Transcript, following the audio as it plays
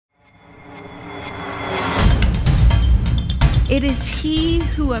It is He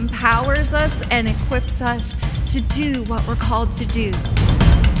who empowers us and equips us to do what we're called to do.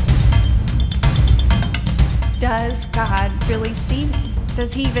 Does God really see me?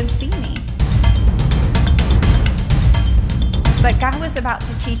 Does He even see me? But God was about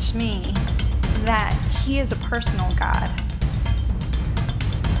to teach me that He is a personal God.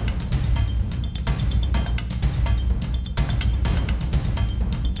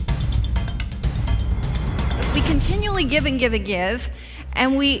 If we continually give and give and give,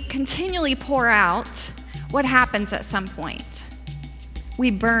 and we continually pour out, what happens at some point? We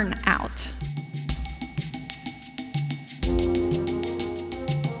burn out.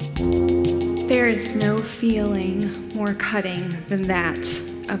 There is no feeling more cutting than that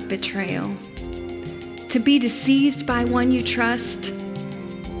of betrayal. To be deceived by one you trust,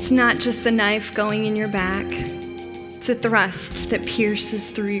 it's not just the knife going in your back, it's a thrust that pierces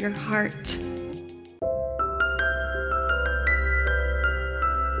through your heart.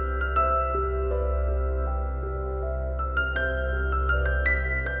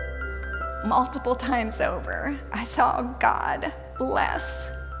 Multiple times over, I saw God bless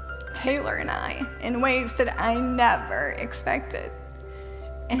Taylor and I in ways that I never expected.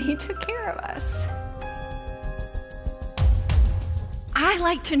 And He took care of us. I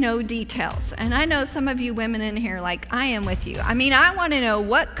like to know details, and I know some of you women in here, like, I am with you. I mean, I want to know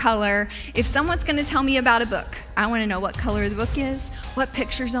what color, if someone's going to tell me about a book, I want to know what color the book is, what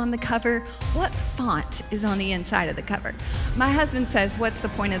picture's on the cover, what font is on the inside of the cover. My husband says, what's the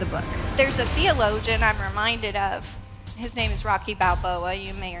point of the book? There's a theologian I'm reminded of. His name is Rocky Balboa.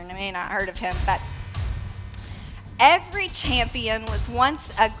 You may or may not heard of him, but every champion was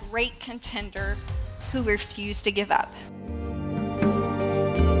once a great contender who refused to give up.